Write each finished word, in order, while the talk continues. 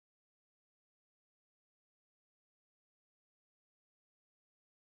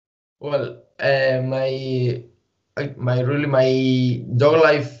Well, my dog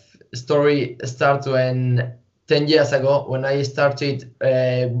life story starts when 10 years ago when I started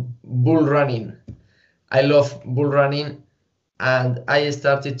bull running. I love bull running, and I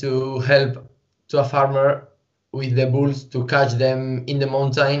started to help to a farmer with the bulls to catch them in the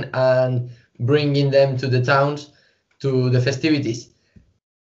mountain and bringing them to the towns to the festivities.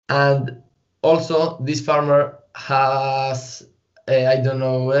 And also, this farmer has I don't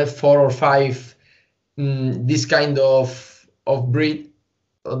know 4 or 5 this kind of breed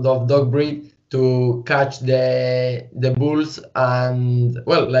of dog breed to catch the bulls and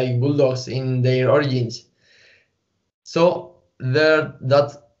well like bulldogs in their origins. So there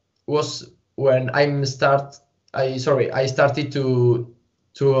that was when I started to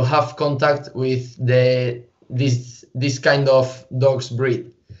have contact with this kind of dogs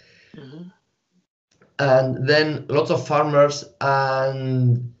breed. And then lots of farmers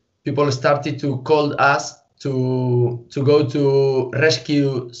and people started to call us to go to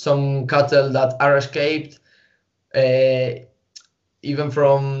rescue some cattle that are escaped, even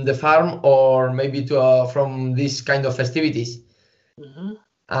from the farm or maybe from these kind of festivities.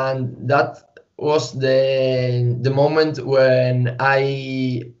 And that was the moment when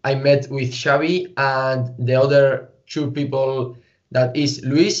I met with Xabi and the other 2 people, that is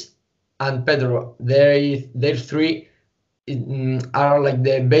Luis and Pedro. They 3 are like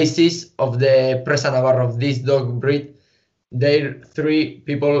the basis of the Presa Navarro, of this dog breed. Their 3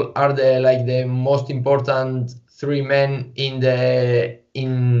 people are the most important 3 men in the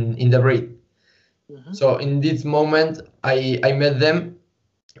breed. So in this moment I met them,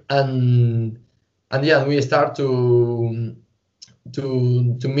 and yeah, we start to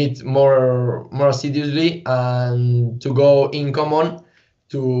meet more assiduously and to go in common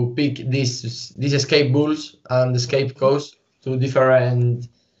to pick these escape bulls and escape cows to different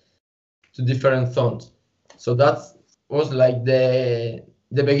zones. So that was like the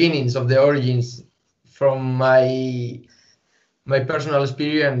beginnings of the origins from my personal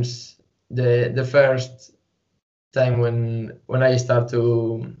experience, the first time when I start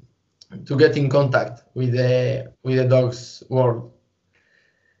to get in contact with the dogs world.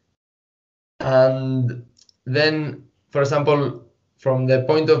 And then, for example, from the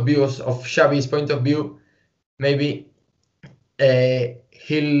point of view of Xabi's point of view, maybe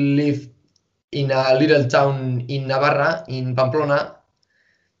he lived in a little town in Navarra, in Pamplona,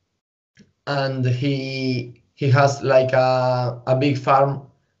 and he has like a big farm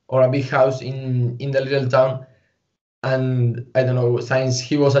or a big house in the little town. And I don't know, since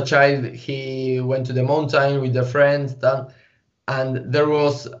he was a child, he went to the mountain with the friends, and there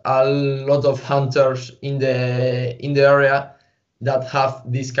was a lot of hunters in the area that have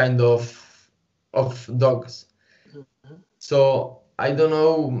this kind of dogs. So I don't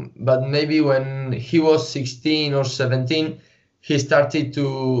know, but maybe when he was 16 or 17, he started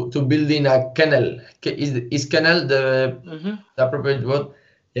to building a kennel. Is kennel the appropriate word?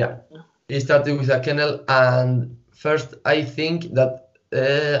 Yeah. He started with a kennel, and first I think that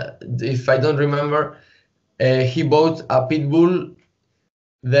if I don't remember, he bought a pit bull,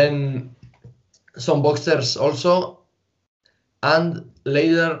 then some boxers also, and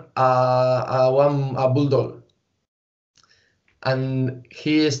later a bulldog. And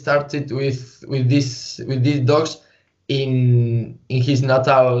he started with these dogs in his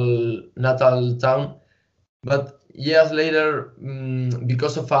natal town. But years later,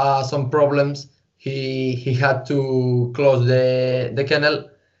 because of some problems, he had to close the kennel.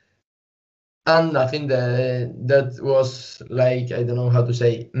 And I think that was like, I don't know how to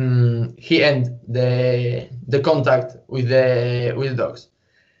say, he ended the contact with the dogs.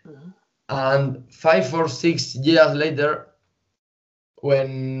 And 5 or 6 years later,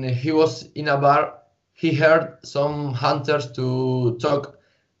 when he was in a bar, he heard some hunters to talk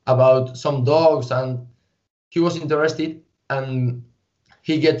about some dogs, and he was interested, and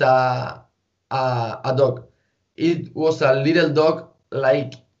he get a dog. It was a little dog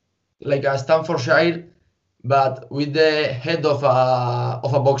like a Staffordshire, but with the head of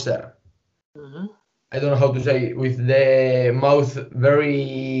a boxer. I don't know how to say, with the mouth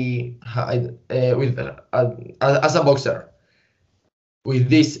very as a boxer, with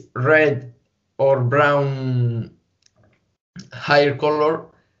this red or brown hair color,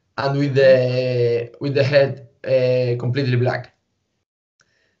 and with the head completely black.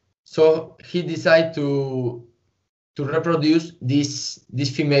 So he decided to reproduce this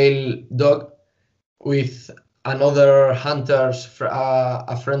female dog with another hunter's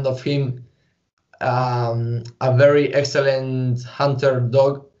a friend of him, a very excellent hunter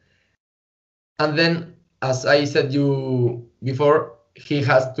dog. And then, as I said you before, he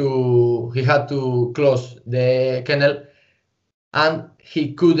had to close the kennel, and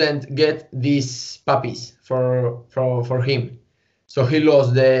he couldn't get these puppies for him. So he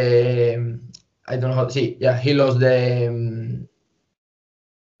lost the I don't know how to see. Yeah, he lost the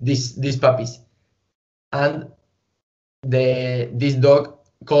these puppies, and this dog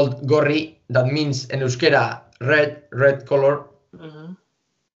called Gorri, that means in Euskera red color,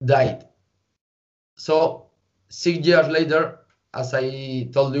 died. So 6 years later, as I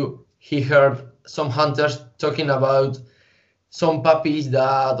told you, he heard some hunters talking about some puppies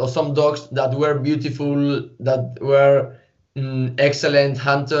or some dogs that were beautiful, that were excellent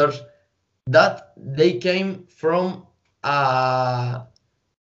hunters, that they came from a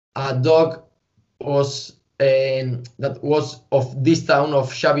dog that was of this town,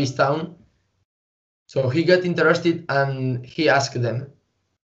 of Xabi's town. So he got interested and he asked them,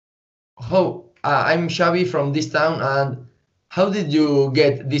 I'm Xabi from this town, and how did you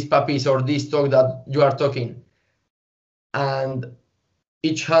get these puppies or this dog that you are talking? And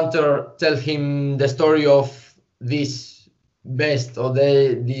each hunter tell him the story of this best or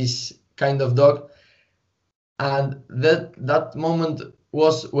this kind of dog. And that moment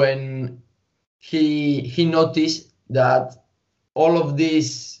was when he noticed that all of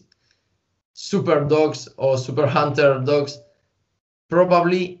these super dogs or super hunter dogs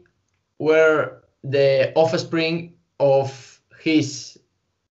probably were the offspring of his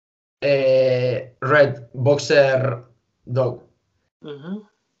red boxer dog.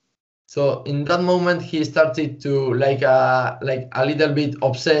 So in that moment, he started to like a little bit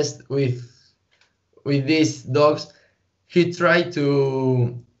obsessed with these dogs. He tried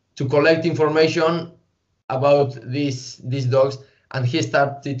to collect information about these dogs, and he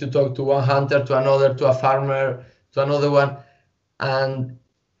started to talk to one hunter, to another, to a farmer, to another one, and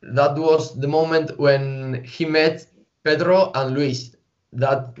that was the moment when he met Pedro and Luis,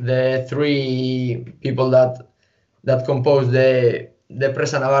 that the three people that compose the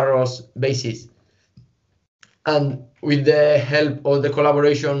Presa Navarro's basis. And with the help or the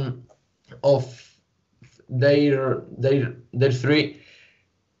collaboration of their three,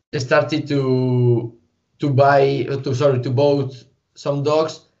 they started to both some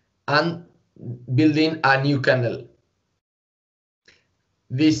dogs and building a new kennel.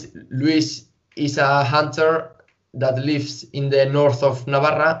 This Luis is a hunter that lives in the north of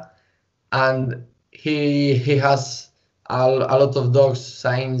Navarra, and he has a lot of dogs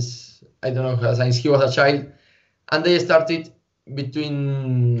since, I don't know, since he was a child. And they started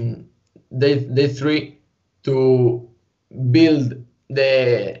between they three to build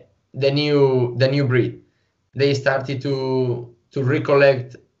the new breed. They started to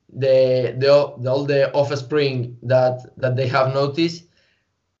recollect all the offspring that they have noticed,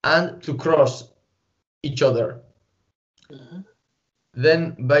 and to cross each other.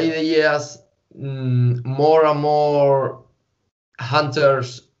 Then by the years, more and more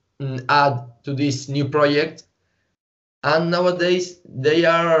hunters add to this new project, and nowadays they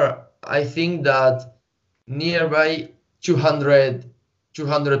are, I think that nearby 200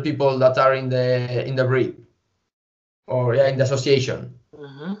 people that are in the breed, or in the association,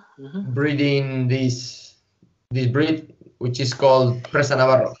 breeding this breed, which is called Presa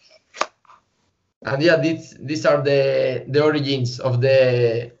Navarro. And yeah, these are the origins of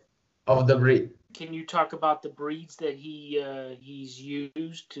the breed. Can you talk about the breeds that he's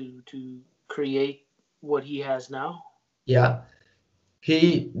used to create what he has now? Yeah,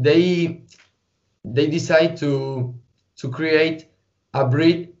 they decide to create a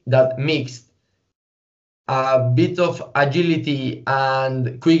breed that mixed a bit of agility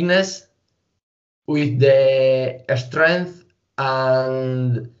and quickness with the strength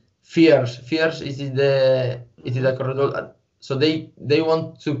and fierce. Fierce is the correct word. So they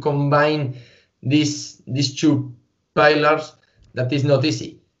want to combine these two pillars that is not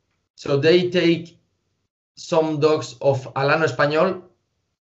easy. So they take some dogs of Alano Español.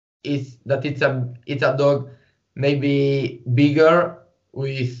 It's a dog maybe bigger,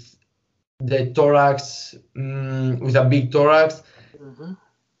 with the thorax, with a big thorax,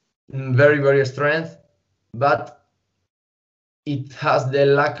 very, very strength, but it has the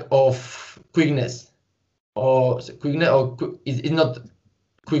lack of quickness, it's not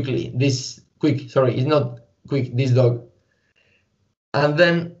quickly. It's not quick, this dog. And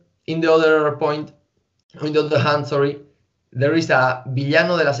then in the other hand, there is a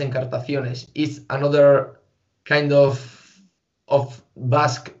Villano de las Encartaciones. It's another kind of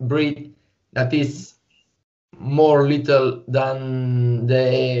Basque breed that is more little than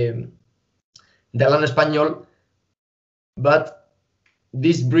the Alano Español, but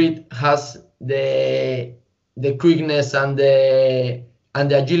this breed has the quickness and the and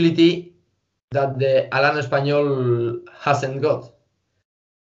the agility that the Alano Español hasn't got.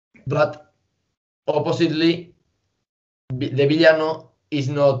 But oppositely, the Villano is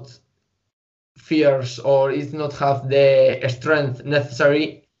not fierce or is not have the strength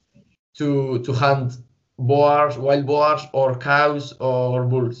necessary to hunt boars, wild boars, or cows or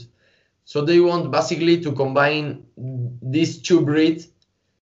bulls. So they want basically to combine these two breeds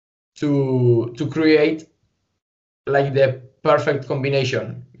to create like the perfect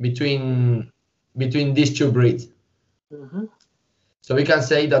combination between these two breeds. So we can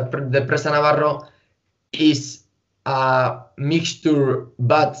say that the Presa Navarro is a mixture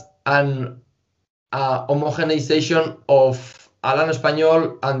but an homogenization of Alano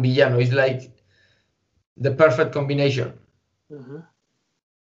Español and Villano. It's like the perfect combination.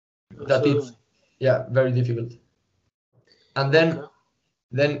 That it's very difficult. And then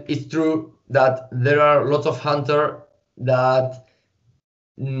it's true that there are lots of hunters that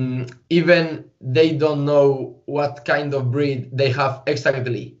even they don't know what kind of breed they have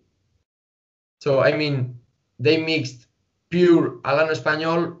exactly. So I mean, they mixed pure Alano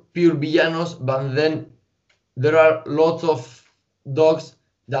Español, pure Villanos, but then there are lots of dogs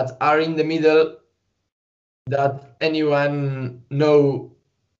that are in the middle that anyone know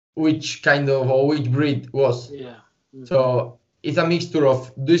which kind of or which breed was. So it's a mixture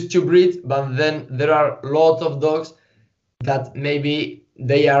of these two breeds, but then there are lots of dogs that maybe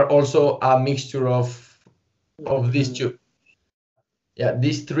they are also a mixture of these two. Yeah,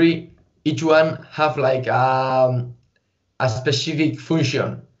 these three, each one have like a specific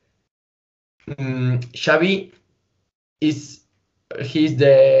function. Xabi he's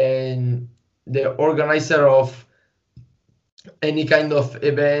the organizer of any kind of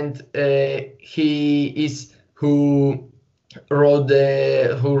event. He is who write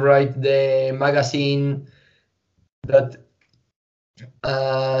the magazine that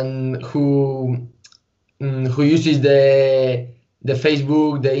and who uses the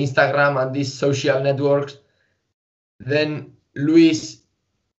Facebook, the Instagram, and these social networks. Then Luis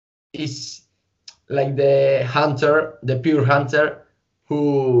is like the hunter, the pure hunter,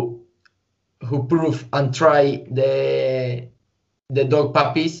 who prove and try the dog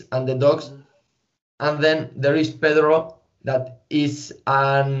puppies and the dogs. And then there is Pedro, that is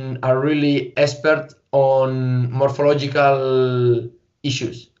a really expert on morphological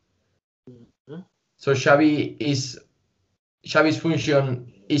issues. So Xabi's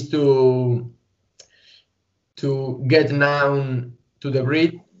function is to get known to the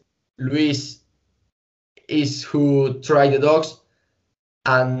breed. Luis is who try the dogs,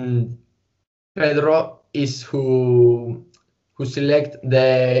 and Pedro is who select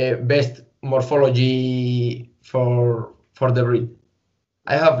the best morphology for the breed.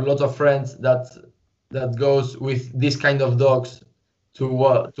 I have a lot of friends that goes with this kind of dogs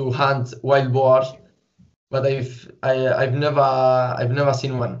to hunt wild boars, but I've never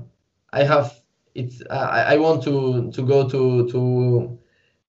seen one. I want to go to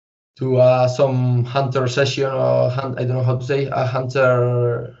some hunter session or I don't know how to say, a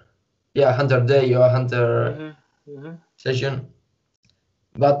hunter day or a hunter session.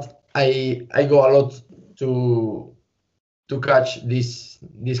 But I go a lot to catch this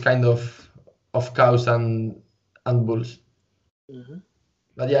kind of cows and bulls.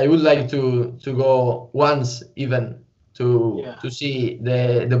 But yeah, I would like to go once even to see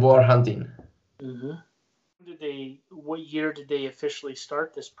the boar hunting. What year did they officially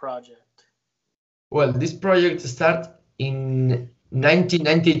start this project? Well, this project started in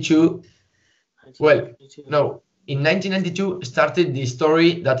 1992. Well, no, in 1992 started the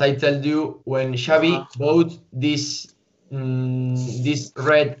story that I told you when Xabi bought this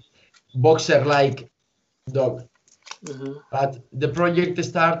red boxer-like dog. But the project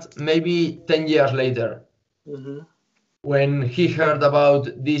started maybe 10 years later, when he heard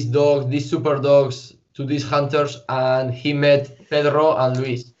about these dogs, these super dogs, to these hunters, and he met Pedro and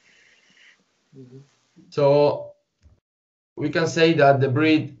Luis. So we can say that the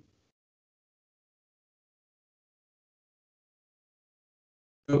breed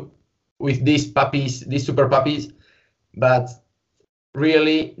with these puppies, these super puppies, but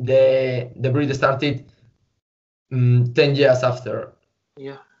really the breed started 10 years after.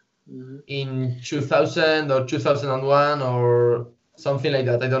 In 2000 or 2001 or something like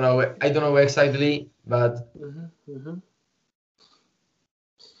that. I don't know exactly, but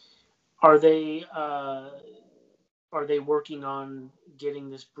are they working on getting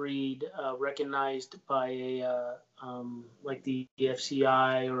this breed recognized by a like the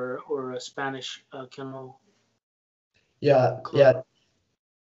FCI or a Spanish kennel? Yeah,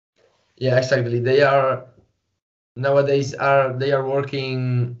 exactly. They are nowadays they are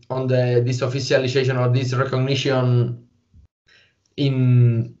working on this officialization or this recognition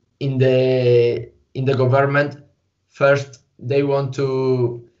in the government. First, they want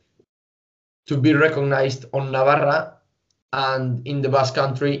to be recognized on Navarra and in the Basque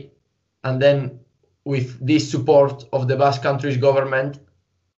Country, and then with this support of the Basque Country's government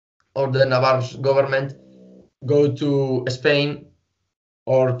or the Navarro's government, go to Spain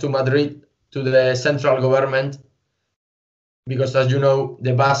or to Madrid to the central government, because as you know,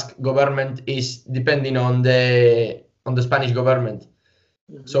 the Basque government is depending on the Spanish government.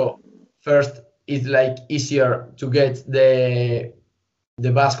 So first, it's like easier to get the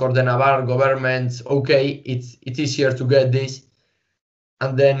Basque or the Navarre governments. Okay, it's easier to get this,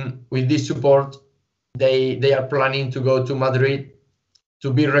 and then with this support, they are planning to go to Madrid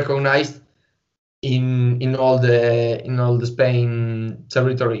to be recognized in all the Spain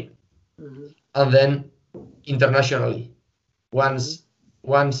territory, and then internationally. Once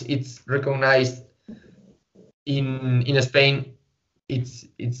it's recognized in Spain, it's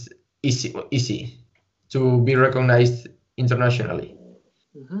easy to be recognized internationally.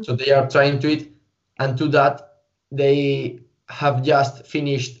 So they are trying to it, and to that they have just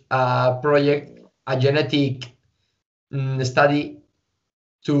finished a project, a genetic study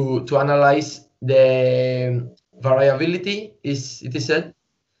to analyze the variability, it is said,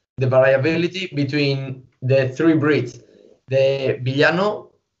 the variability between the three breeds, the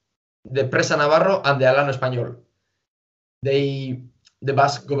Villano, the Presa Navarro, and the Alano Español. The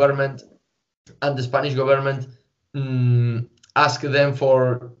Basque government and the Spanish government asked them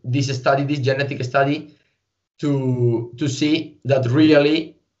for this study, this genetic study, to see that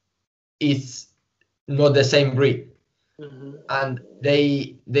really it's not the same breed. And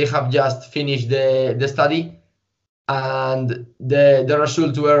they have just finished the study, and the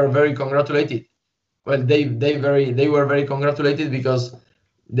results were very congratulated. Well, they were very congratulated, because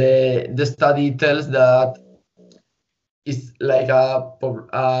the study tells that it's like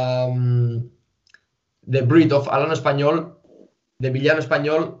the breed of Alano Español, the Villano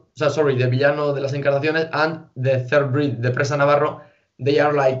Español, the Villano de las Encarnaciones, and the third breed, the Presa Navarro, they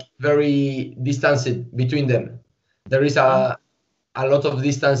are like very distanced between them. There is a lot of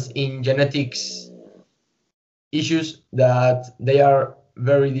distance in genetics issues, that they are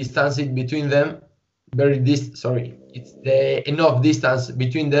very distanced between them. It's enough distance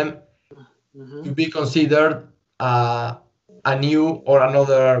between them to be considered a new or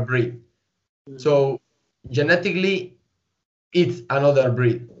another breed. So genetically, it's another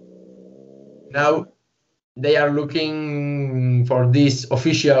breed. Now they are looking for this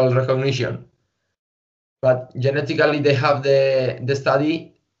official recognition, but genetically they have the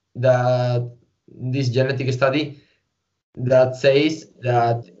study, that this genetic study that says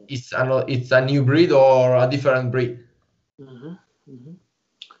that it's a new breed or a different breed.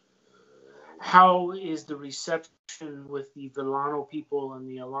 How is the reception with the Villano people and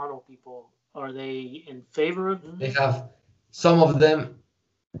the Alano people? Are they in favor of them? They have, some of them,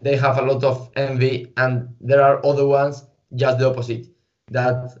 they have a lot of envy, and there are other ones just the opposite,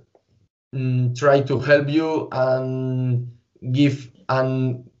 that try to help you and give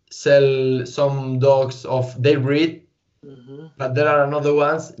and sell some dogs of their breed. But there are another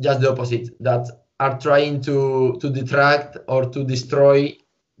ones just the opposite, that are trying to detract or to destroy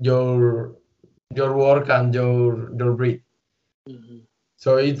your work and your breed.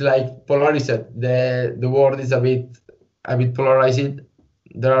 So it's like polarized. The world is a bit polarized.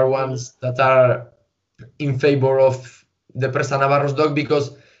 There are ones that are in favor of the Presa Navarro's dog,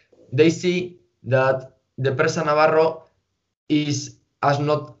 because they see that the Presa Navarro is as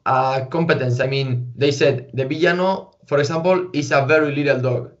not a competence. I mean, they said the Villano, for example, is a very little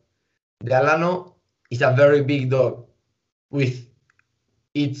dog. The Alano is a very big dog with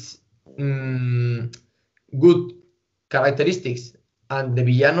its good characteristics, and the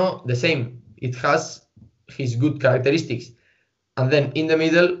Villano the same. It has his good characteristics, and then in the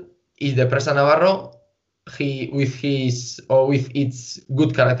middle is the Presa Navarro, with its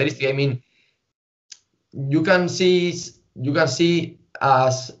good characteristic. I mean, you can see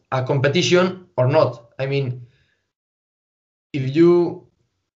as a competition or not. I mean, if you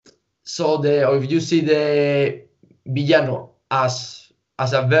see the Villano as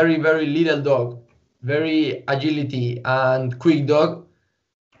a very, very little dog, very agility and quick dog,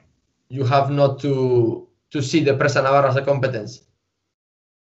 you have not to see the Presa Navarro as a competence.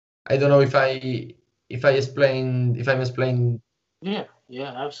 I don't know if I'm explaining. Yeah,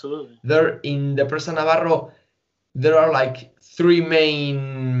 absolutely. There in the Presa Navarro, there are like three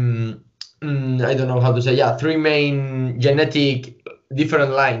main, I don't know how to say, three main genetic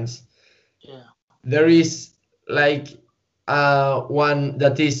different lines. Yeah. There is like one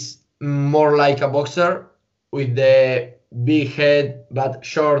that is more like a boxer with the big head but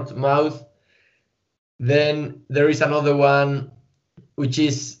short mouth. Then there is another one which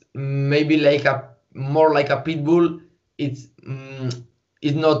is maybe like more like a pit bull. It's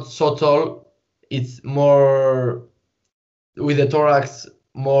not so tall. It's more with the thorax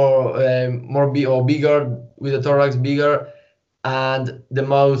more bigger, with the thorax bigger, and the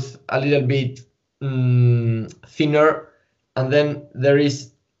mouth a little bit thinner. And then there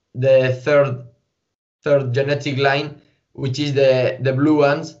is the third genetic line, which is the blue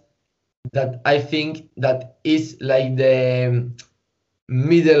ones, that I think that is like the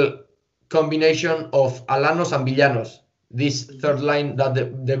middle combination of Alanos and Villanos. This third line, that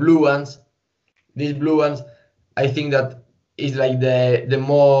the blue ones, these blue ones, I think that is like the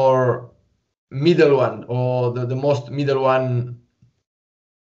more middle one, or the most middle one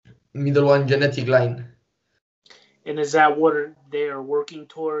genetic line. And is that what they are working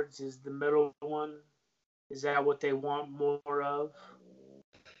towards? Is the middle one? Is that what they want more of?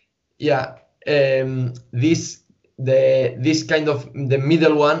 Yeah, this kind of the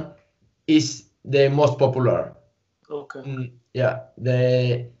middle one is the most popular. Okay. Yeah,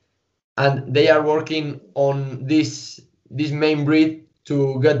 and they are working on this main breed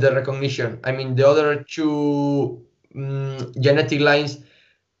to get the recognition. I mean, the other two genetic lines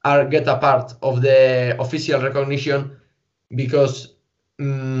get a part of the official recognition because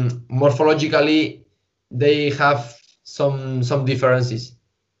morphologically they have some differences.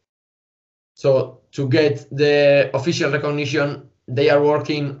 So to get the official recognition, they are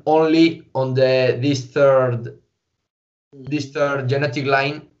working only on this third genetic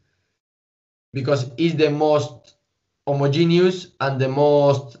line, because it's the most homogeneous and the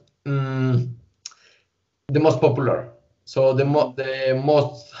most popular. So the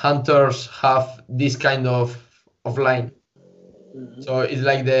most hunters have this kind of line. So it's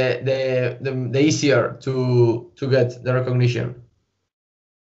like the easier to get the recognition.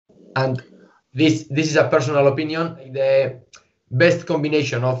 And this is a personal opinion, the best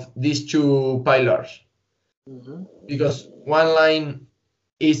combination of these two pillars, because one line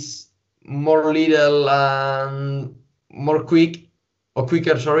is more little and more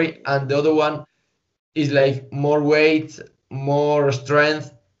quicker, sorry, and the other one is like more weight, more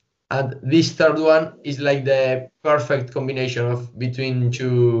strength, and this third one is like the perfect combination of between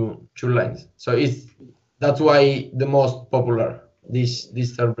two lines. So that's why the most popular, this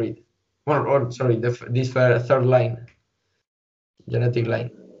third breed, sorry, this third line, genetic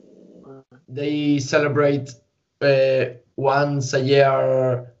line. They celebrate once a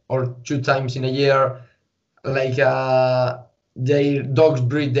year or 2 times in a year, like their dog's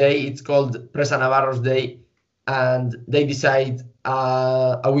breed day. It's called Presa Navarro's Day, and they decide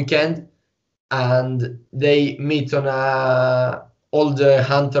a weekend, and they meet on all the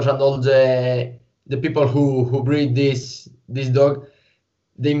hunters and all the people who breed this dog.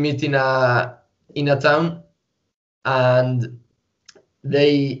 They meet in a town, and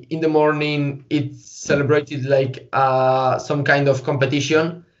they, in the morning, it's celebrated like some kind of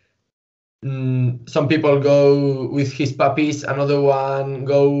competition. Some people go with his puppies, another one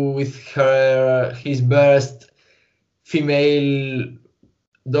go with his best female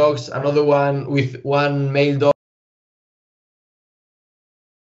dogs, another one with one male dog.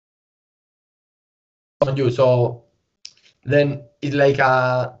 So then it's like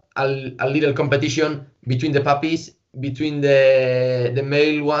a little competition between the puppies, between the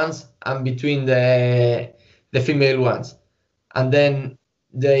male ones, and between the female ones. And then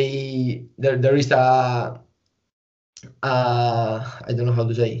there is I don't know how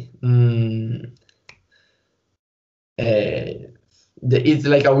to say. It's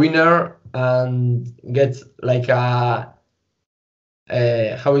like a winner and gets like how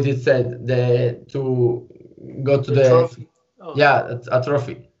is it said, to go to the trophy. Oh. Yeah, a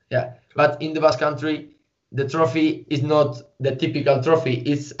trophy. Yeah, but in the Basque Country, the trophy is not the typical trophy.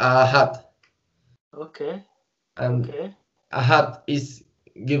 It's a hat. Okay. And a hat is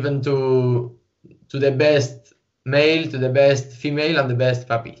given to the best male, to the best female, and the best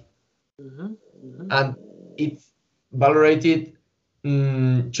puppy. And it's valorated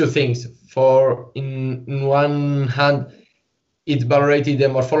 2 things. For in one hand, it's valorated the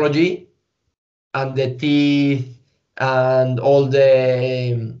morphology and the teeth and all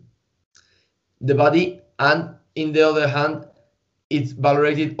the body, and in the other hand, it's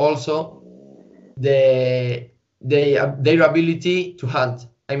valorated also their ability to hunt.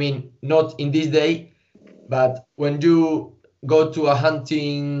 I mean, not in this day, but when you go to a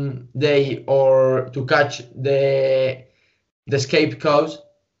hunting day or to catch the escaped cows,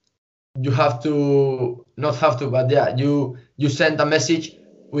 you have to not have to, but yeah, you send a message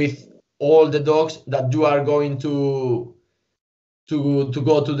with all the dogs that you are going to go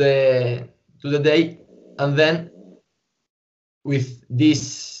to the day, and then with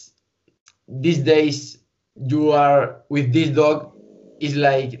these days you are with this dog, is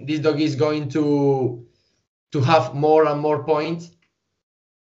like this dog is going to have more and more points.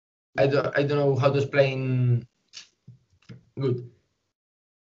 I don't know how to explain good.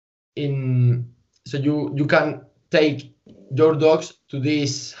 So you can take your dogs to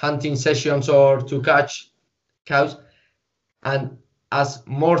these hunting sessions or to catch cows, and as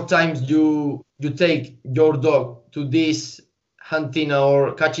more times you take your dog to these hunting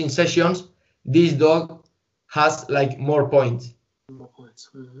or catching sessions, this dog has like more points. More points.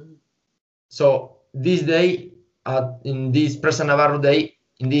 So this day, in this Presa Navarro day,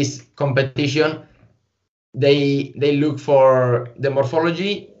 in this competition, they look for the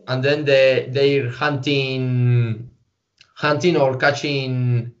morphology, and then they're hunting or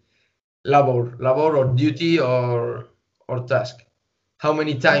catching labor or duty or task. How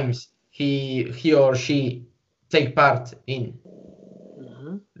many times he or she take part in.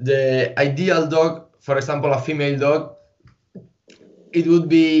 The ideal dog, for example, a female dog, it would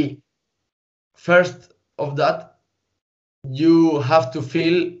be first of that, you have to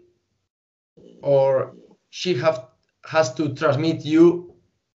feel, or she has to transmit you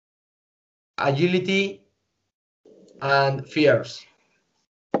agility and fears.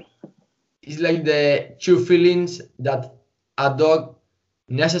 It's like the two feelings that a dog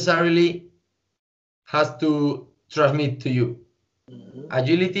necessarily has to transmit to you.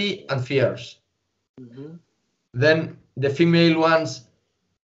 Agility and fears. Then the female ones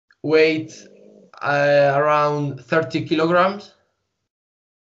weight around 30 kilograms.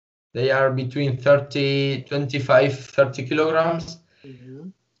 They are between 25, 30 kilograms.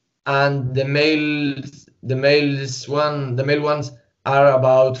 And the male ones are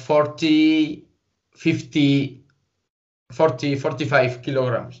about 40, 50, 40, 45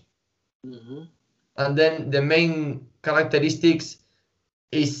 kilograms. And then the main characteristics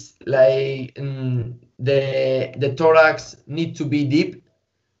is like the thorax need to be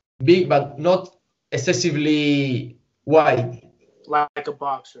big, but not excessively wide. Like a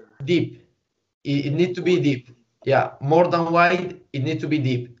boxer. Deep. It needs to be deep. Yeah, more than wide, it needs to be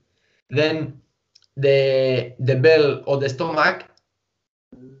deep. Then the bell or the stomach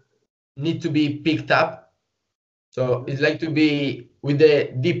need to be picked up. So it's like to be with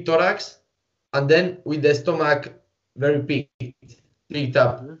the deep thorax, and then with the stomach very picked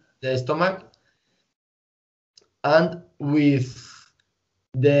up, the stomach, and with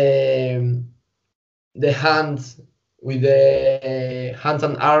the hands, with the hands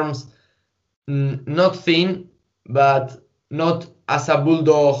and arms, not thin, but not as a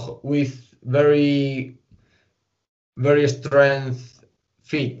bulldog with very strength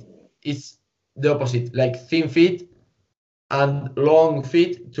feet. It's the opposite, like thin feet and long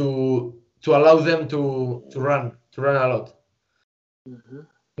feet to allow them to run a lot.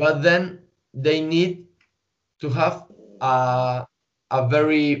 But then they need to have a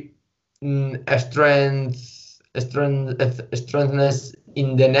very strengthness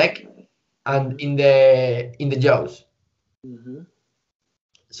in the neck and in the jaws.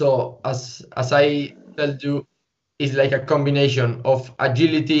 So as I told you, it's like a combination of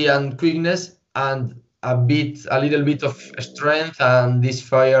agility and quickness, and a little bit of strength and these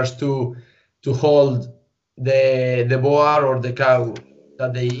fires to hold the boar or the cow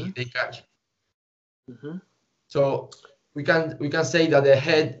that they catch. So we can say that the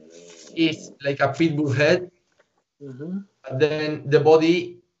head is like a pit bull head, and then the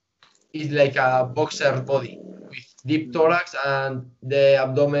body is like a boxer body with deep thorax, and the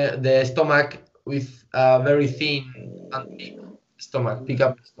abdomen, the stomach with a very thin and deep stomach, pick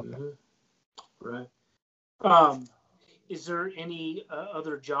up stomach. Right. Is there any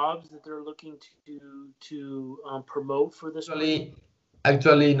other jobs that they're looking to promote for this?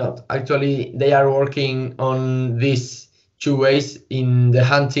 Actually not. Actually, they are working on these two ways, in the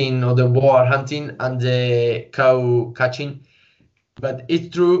hunting or the boar hunting and the cow catching. But it's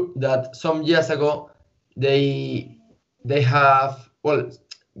true that some years ago they have, well,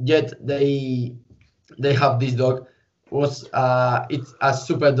 yet they have this dog. It's a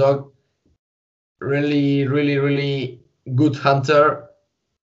super dog, really good hunter,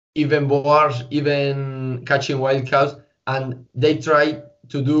 even boars, even catching wild cows, and they try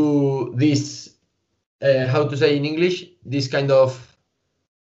to do this, how to say in English, this kind of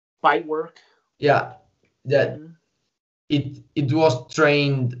fight work. Yeah, that it was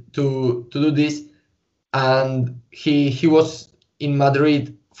trained to do this, and he was in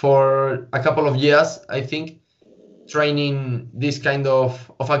Madrid for a couple of years, I think, training this kind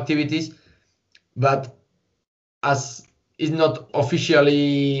of activities, but as it's not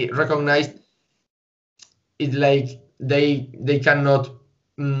officially recognized, it's like they cannot,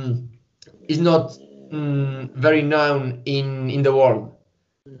 it's not very known in the world.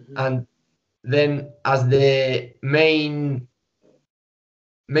 And then as the main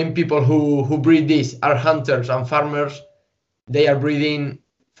people who breed this are hunters and farmers, they are breeding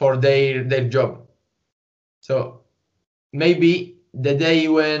for their job. So maybe the day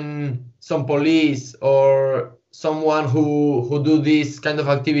when some police or someone who do this kind of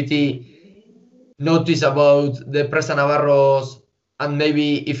activity notice about the Presa Navarros, and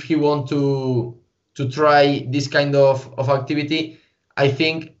maybe if he want to try this kind of activity, I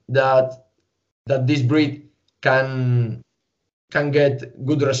think that this breed can get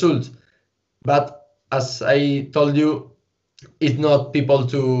good results. But as I told you, it's not people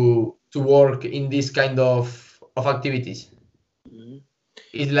to work in this kind of activities.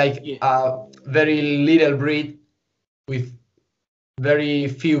 It's like a very little breed with very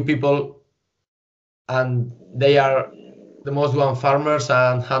few people, and they are the most one farmers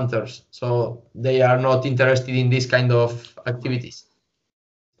and hunters, so they are not interested in this kind of activities.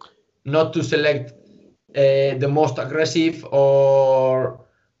 Not to select the most aggressive or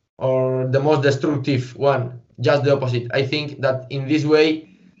the most destructive one, just the opposite. I think that in this way,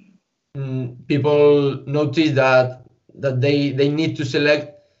 people notice that they need to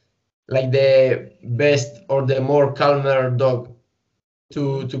select like the best or the more calmer dog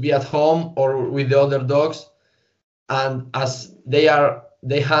to be at home or with the other dogs. And as they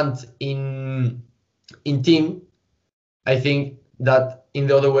hunt in team, I think that in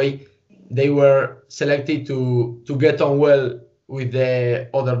the other way they were selected to get on well with the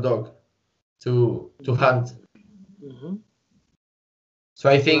other dog to hunt. So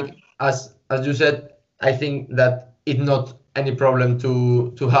I think, as you said, I think that it's not any problem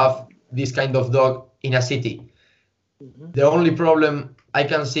to have this kind of dog in a city. The only problem I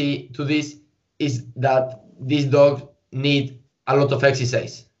can see to this is that these dogs need a lot of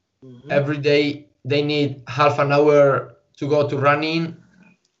exercise. Every day they need half an hour to go running,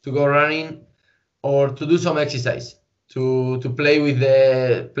 or to do some exercise, to play with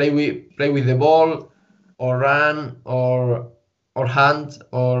the ball, or run, or hunt,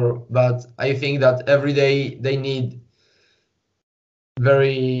 but I think that every day they need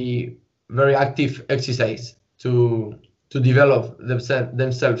very, very active exercise to develop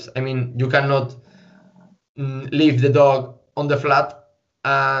themselves. I mean, you cannot leave the dog on the flat,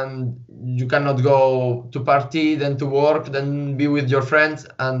 and you cannot go to party, then to work, then be with your friends,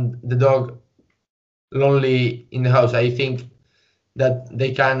 and the dog lonely in the house. I think that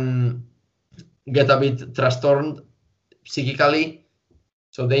they can get a bit transtorned psychically,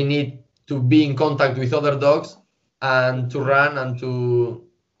 so they need to be in contact with other dogs and to run and to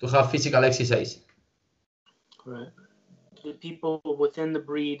have physical exercise. Right. The people within the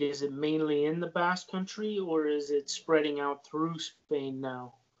breed, is it mainly in the Basque Country, or is it spreading out through Spain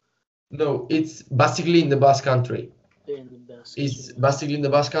now? No, it's basically in the Basque Country. It's basically in the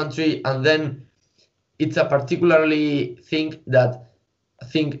Basque Country, and then it's a particularly thing that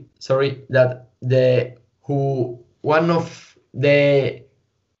one of the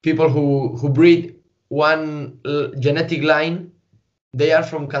people who breed one genetic line, they are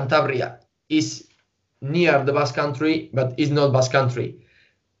from Cantabria. Is near the Basque Country, but it's not Basque Country.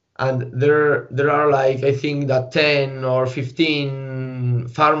 And there are like, I think that 10 or 15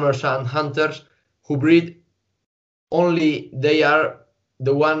 farmers and hunters who breed. Only they are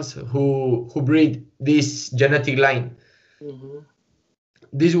the ones who breed this genetic line.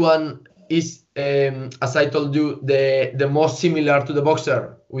 This one is, as I told you, the most similar to the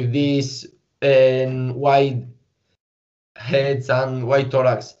boxer, with these wide heads and wide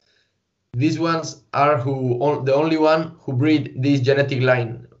thorax. These ones are the only one who breed this genetic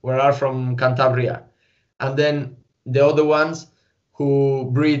line, are from Cantabria. And then the other ones who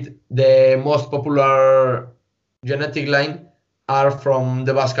breed the most popular genetic line are from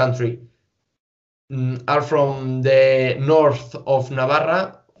the Basque Country, are from the north of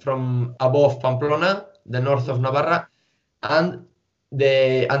Navarra, from above Pamplona, the north of Navarra, and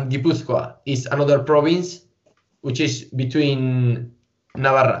Guipúzcoa is another province which is between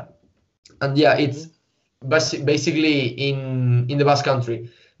Navarra. And yeah, it's basically in the Basque Country.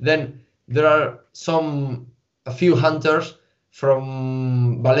 Then there are a few hunters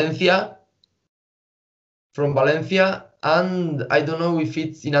from Valencia, and I don't know if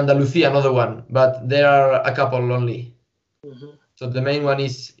it's in Andalusia, another one, but there are a couple only. So the main one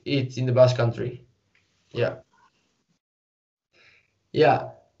it's in the Basque Country. Yeah.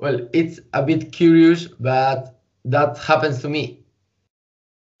 Well, it's a bit curious, but that happens to me.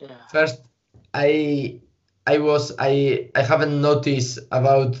 Yeah. First, I haven't noticed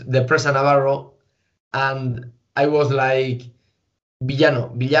about the Presa Navarro, and I was like,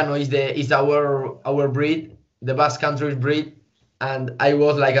 Villano. Villano is our breed, the Basque Country breed, and I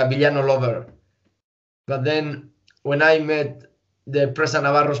was like a Villano lover. But then when I met the Presa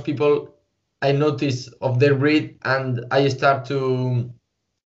Navarros people, I noticed of their breed, and I start to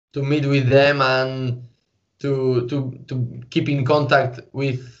meet with them and to keep in contact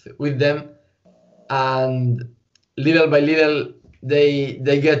with them, and little by little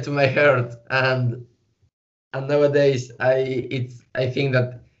they get to my heart, and nowadays I think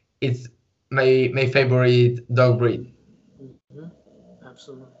that it's my favorite dog breed.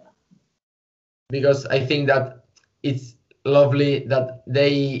 Absolutely. Because I think that it's lovely that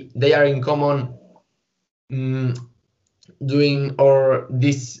they are in common, doing or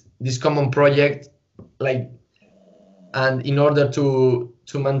this common project, like, and in order to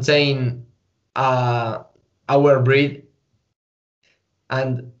maintain our breed,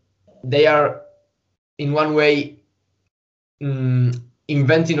 and they are in one way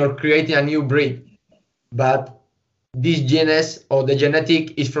inventing or creating a new breed, but this genus or the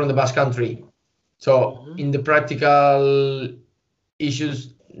genetic is from the Basque Country. So in the practical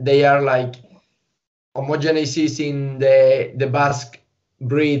issues, they are like homogenesis in the Basque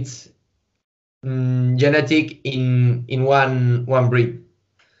breeds genetic in one breed.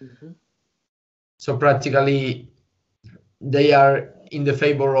 So practically, they are in the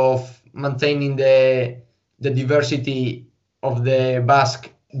favor of maintaining the diversity of the Basque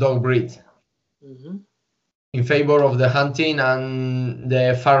dog breed, in favor of the hunting and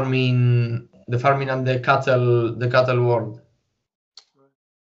the farming and the cattle world.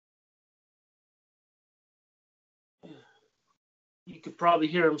 You could probably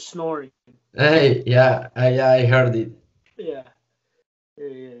hear him snoring. Hey, yeah, I heard it. Yeah,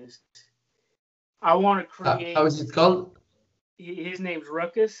 it is. I want to create. How is it called? His name's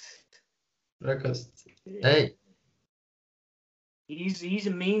Ruckus. Ruckus. Hey. He's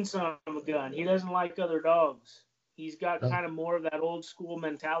a mean son of a gun. He doesn't like other dogs. He's got kind of more of that old school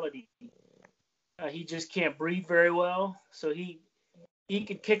mentality. He just can't breathe very well, so he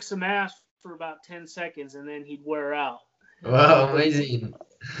could kick some ass for about 10 seconds and then he'd wear out. Wow, amazing.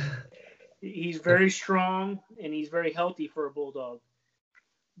 He's very strong and he's very healthy for a bulldog.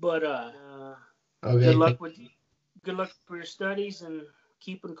 But okay, good luck for your studies and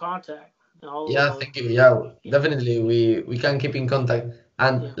keep in contact. Thank you. Yeah, definitely we can keep in contact.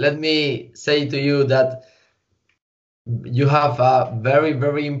 And let me say to you that you have a very,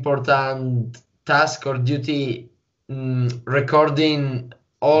 very important task or duty, recording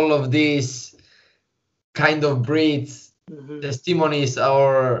all of these kind of breeds, testimonies,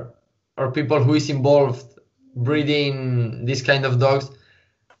 or people who is involved breeding this kind of dogs,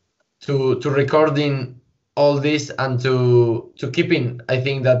 to recording all this and to keeping. I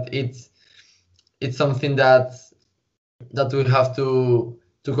think that it's something that we have to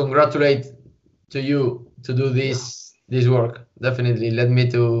congratulate to you to do this work. Definitely, let me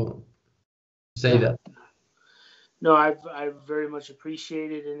to say that. No, I very much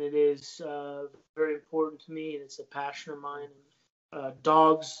appreciate it, and it is very important to me, and it's a passion of mine.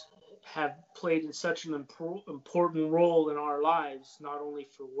 Dogs have played in such an important role in our lives, not only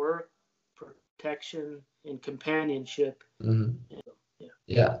for work, protection, and companionship.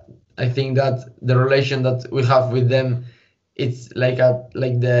 Yeah, I think that the relation that we have with them, it's like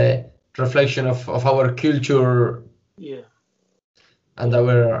the reflection of our culture. Yeah. And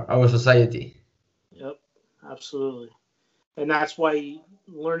our society. Yep, absolutely. And that's why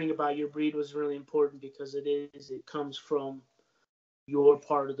learning about your breed was really important, because it comes from your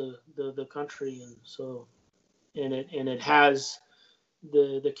part of the country, and so and it has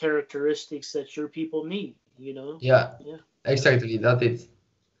the characteristics that your people need, Yeah. Exactly, that is.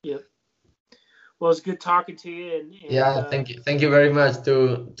 Yep. Well, it's good talking to you, and thank you very much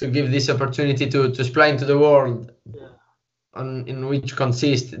to give this opportunity to explain to the world in which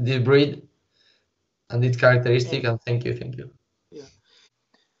consists this breed and its characteristic, and thank you. Yeah.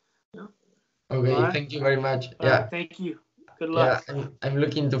 Okay, right. Thank you very much. Yeah. Thank you. Good luck. Yeah, I'm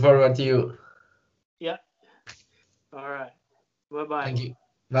looking forward to you. Yeah. All right. Bye-bye. Thank you.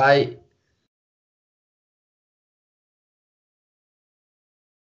 Bye.